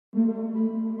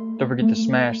Don't forget to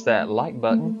smash that like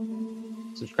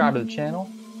button, subscribe to the channel,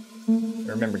 and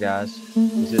remember guys,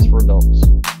 this is for adults.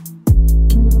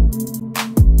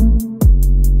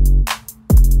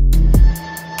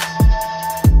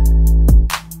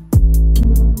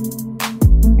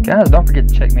 Guys, don't forget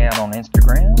to check me out on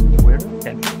Instagram, Twitter,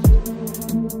 and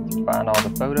Facebook to find all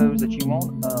the photos that you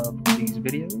want of these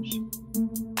videos.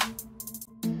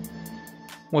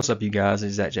 What's up you guys,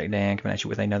 it's ZacJacDan coming at you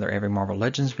with another Every Marvel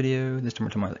Legends video. This time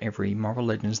we're talking about Every Marvel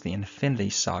Legends The Infinity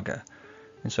Saga.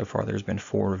 And so far there's been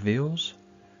 4 reveals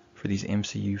for these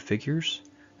MCU figures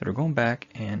that are going back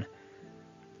and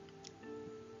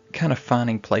kind of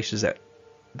finding places that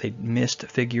they missed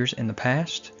figures in the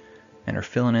past and are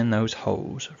filling in those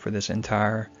holes for this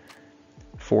entire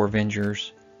 4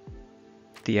 Avengers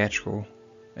theatrical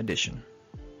edition.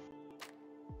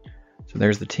 So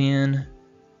there's the 10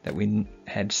 that we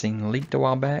had seen leaked a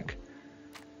while back,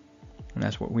 and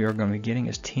that's what we are going to be getting,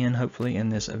 is 10 hopefully in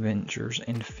this Avengers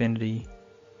Infinity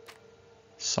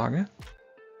Saga.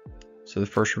 So the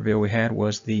first reveal we had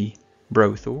was the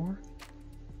Bro Thor,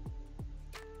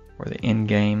 or the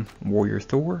in-game Warrior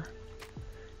Thor.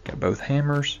 Got both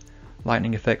hammers,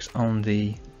 lightning effects on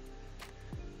the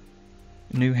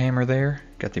new hammer there.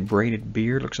 Got the braided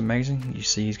beard, looks amazing. You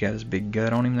see he's got his big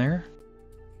gut on him there.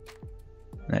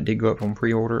 And that did go up on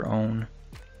pre-order on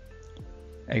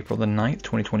April the 9th,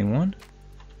 2021.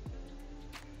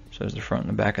 So there's the front and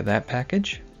the back of that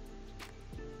package.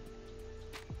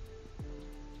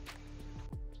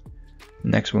 The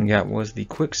next one we got was the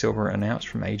Quicksilver announced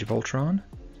from Age of Ultron.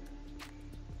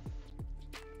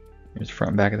 Here's the front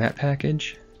and back of that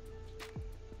package.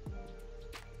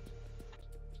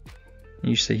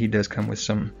 You see he does come with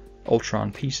some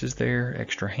Ultron pieces there,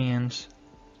 extra hands.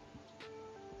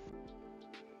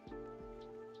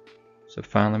 So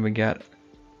finally we got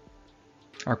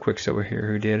our Quicksilver here,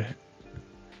 who did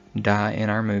die in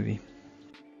our movie.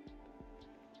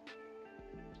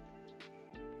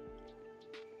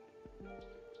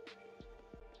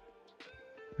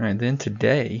 Alright, then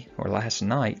today, or last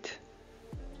night,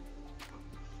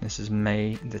 this is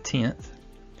May the 10th,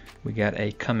 we got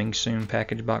a coming soon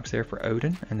package box there for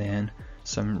Odin, and then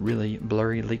some really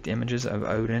blurry leaked images of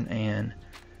Odin and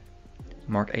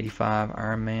Mark 85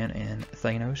 Iron Man and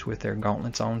Thanos with their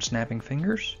gauntlets on, snapping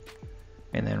fingers.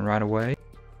 And then right away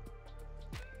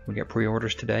we got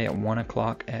pre-orders today at 1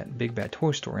 o'clock at Big Bad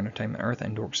Toy Store, Entertainment Earth,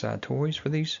 and Dorkside Toys for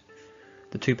these.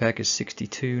 The 2-pack is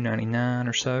 $62.99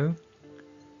 or so,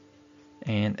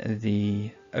 and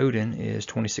the Odin is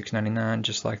 $26.99,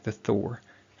 just like the Thor.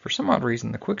 For some odd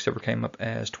reason the Quicksilver came up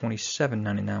as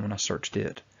 $27.99 when I searched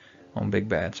it on Big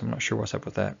Bad, so I'm not sure what's up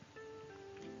with that.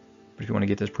 But if you want to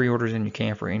get those pre-orders in, you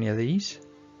can for any of these.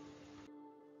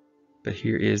 But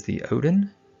here is the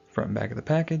Odin, front and back of the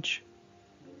package.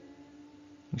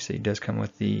 You see it does come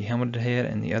with the helmeted head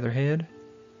and the other head,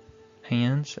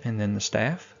 hands, and then the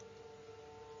staff.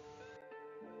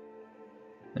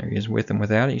 There he is with and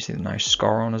without it. You see the nice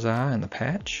scar on his eye and the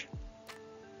patch.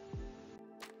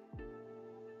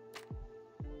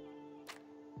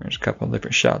 There's a couple of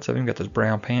different shots of him. Got those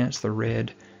brown pants, the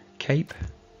red cape.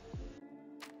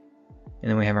 And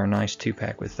then we have our nice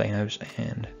 2-pack with Thanos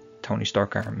and Tony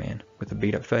Stark Iron Man with the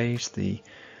beat up face, the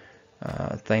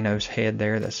Thanos head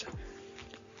there that's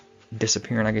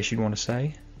disappearing, I guess you'd want to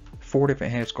say. 4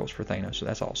 different head sculpts for Thanos, so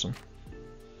that's awesome.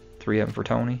 3 of them for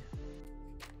Tony.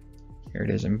 Here it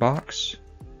is in box.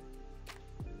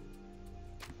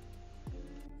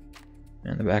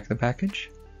 And the back of the package.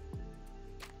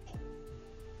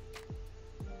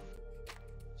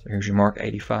 So here's your Mark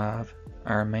 85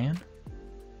 Iron Man.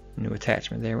 New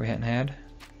attachment there we hadn't had.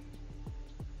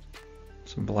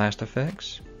 Some blast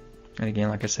effects. And again,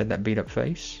 like I said, that beat up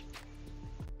face.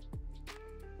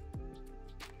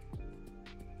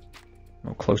 A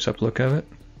little close up look of it.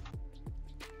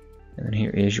 And then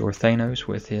here is your Thanos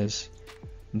with his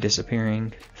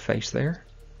disappearing face there.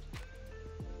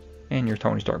 And your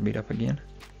Tony Stark beat up again.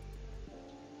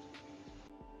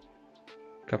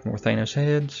 A couple more Thanos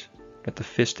heads. Got the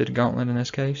fisted gauntlet in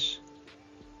this case.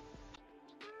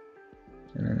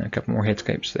 And then a couple more head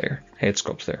sculpts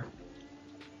there.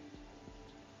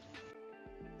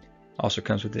 Also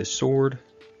comes with this sword.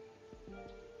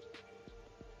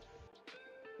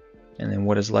 And then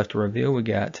what is left to reveal, we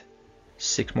got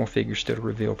 6 more figures still to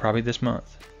reveal, probably this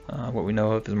month. What we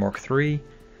know of is Mark 3,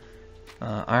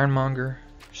 Ironmonger,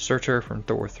 Surtur from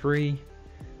Thor 3,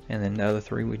 and then the other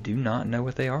 3 we do not know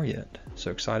what they are yet.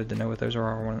 So excited to know what those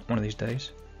are one of these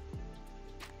days.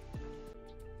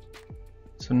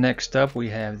 So next up we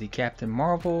have the Captain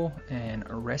Marvel and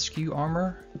Rescue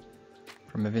Armor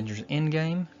from Avengers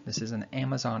Endgame. This is an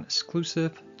Amazon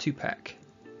exclusive 2-pack.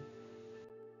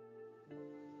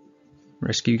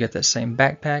 Rescue got that same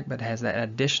backpack, but has that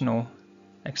additional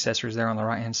accessories there on the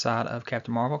right hand side of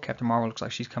Captain Marvel. Captain Marvel looks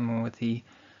like she's coming with the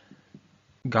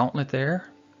gauntlet there.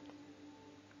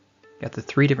 Got the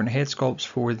 3 different head sculpts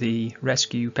for the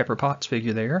Rescue Pepper Potts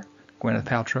figure there. Gwyneth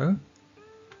Paltrow.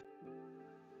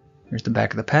 Here's the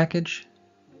back of the package.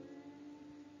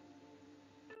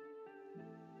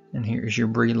 And here's your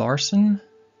Brie Larson.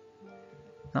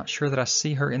 Not sure that I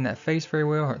see her in that face very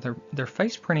well. Their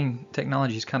face printing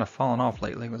technology has kind of fallen off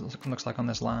lately, it looks like on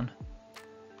this line.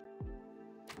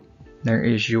 There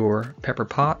is your Pepper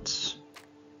Potts.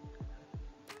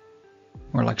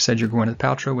 Or like I said, your Gwyneth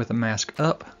Paltrow with a mask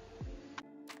up.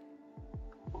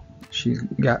 She's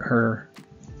got her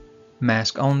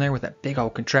mask on there with that big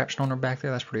old contraption on her back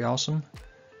there. That's pretty awesome.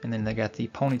 And then they got the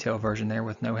ponytail version there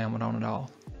with no helmet on at all.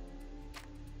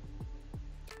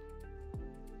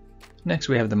 Next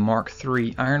we have the Mark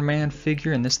III Iron Man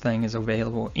figure, and this thing is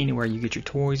available anywhere you get your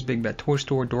toys, Big Bad Toy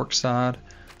Store, Dorkside,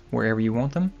 wherever you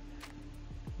want them.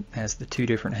 It has the 2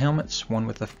 different helmets, one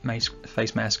with the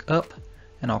face mask up,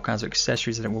 and all kinds of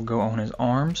accessories that will go on his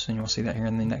arms, and you'll see that here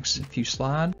in the next few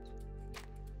slides.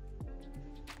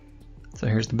 So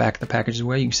here's the back of the package as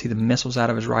well. You can see the missiles out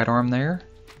of his right arm there.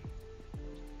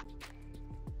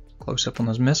 Close up on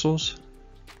those missiles.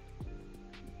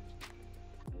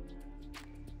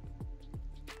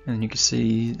 And then you can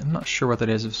see, I'm not sure what that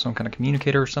is, it's some kind of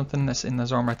communicator or something that's in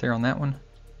his arm right there on that one.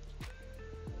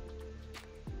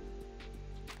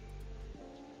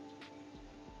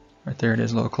 Right there it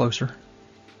is a little closer.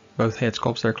 Both head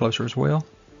sculpts there closer as well.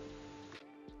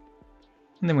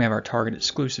 And then we have our Target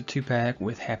exclusive 2-pack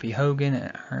with Happy Hogan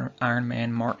and Iron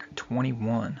Man Mark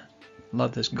 21.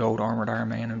 Love this gold armored Iron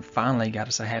Man, and finally got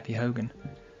us a Happy Hogan.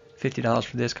 $50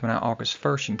 for this, coming out August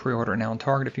 1st. You can pre-order it now on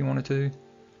Target if you wanted to.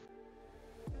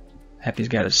 Happy's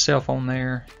got his cell phone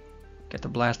there. Got the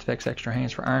Blast Effects extra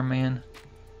hands for Iron Man.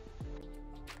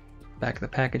 Back of the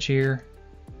package here.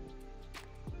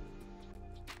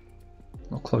 A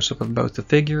little close up of both the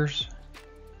figures.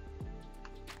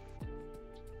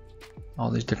 All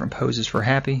these different poses for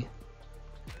Happy.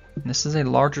 And this is a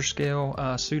larger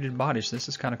scale suited body, so this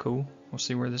is kind of cool. We'll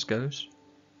see where this goes.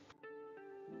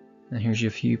 And here's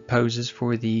your few poses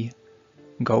for the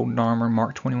Golden Armor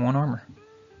Mark 21 armor.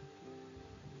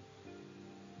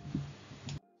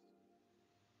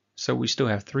 So we still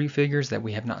have 3 figures that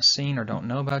we have not seen or don't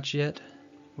know about yet.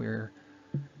 We're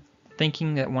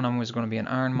thinking that one of them was going to be an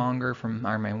Ironmonger from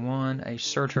Iron Man 1, a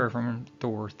Surtur from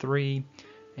Thor 3,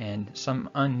 and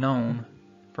some unknown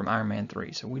from Iron Man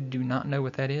 3. So we do not know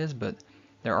what that is, but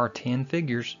there are 10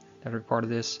 figures that are part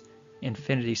of this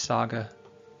Infinity Saga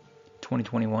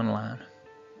 2021 line.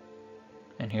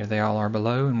 And here they all are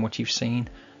below, and what you've seen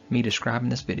me describe in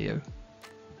this video.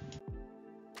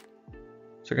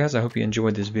 So guys, I hope you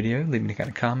enjoyed this video. Leave me any kind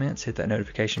of comments, hit that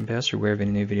notification bell so you're aware of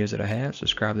any new videos that I have.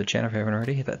 Subscribe to the channel if you haven't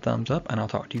already, hit that thumbs up, and I'll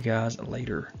talk to you guys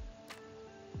later.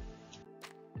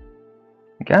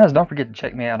 Guys, don't forget to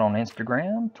check me out on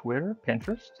Instagram, Twitter,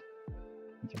 Pinterest.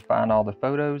 You can find all the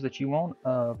photos that you want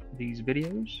of these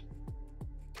videos.